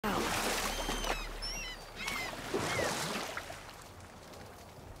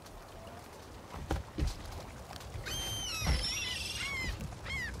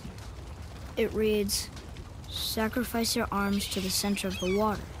It reads, "Sacrifice your arms to the center of the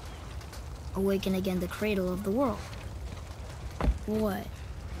water. Awaken again the cradle of the world." What?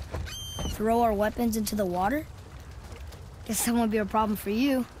 Throw our weapons into the water? Guess that won't be a problem for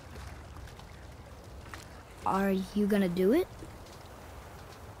you. Are you gonna do it?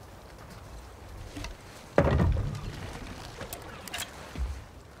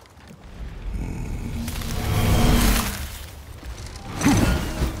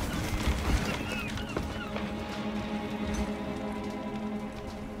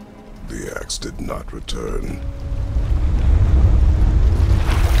 The axe did not return.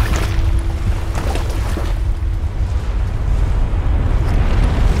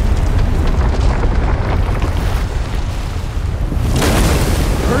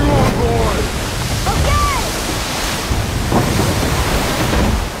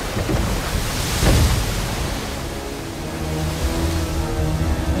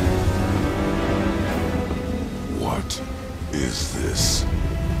 What is this?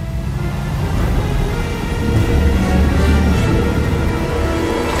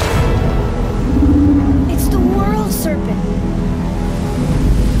 It's the WorldSerpent.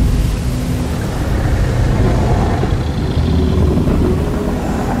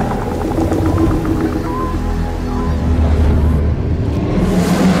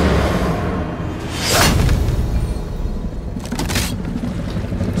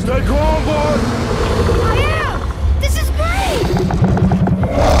 Stay calm, boy! I am! This is great!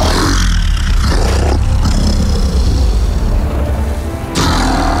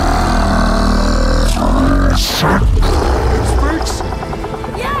 It speaks?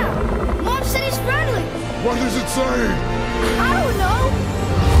 Yeah! Mom said he's friendly! What does it say? I don't know!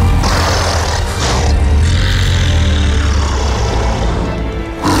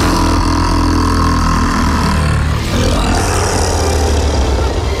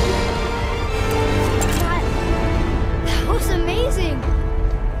 That was amazing!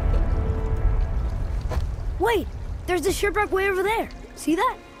 Wait! There's the shipwreck way over there. See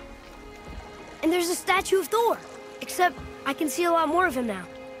that? And there's a statue of Thor. Except I can see a lot more of him now.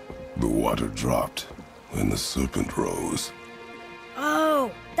 The water dropped, and the serpent rose.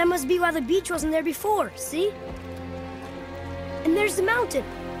 Oh, that must be why the beach wasn't there before, see? And there's the mountain.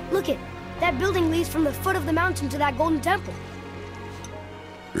 Look it, that building leads from the foot of the mountain to that golden temple.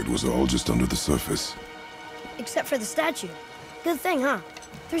 It was all just under the surface. Except for the statue. Good thing, huh?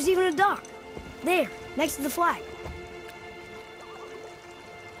 There's even a dock. There, next to the flag.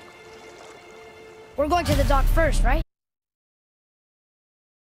 We're going to the dock first, right?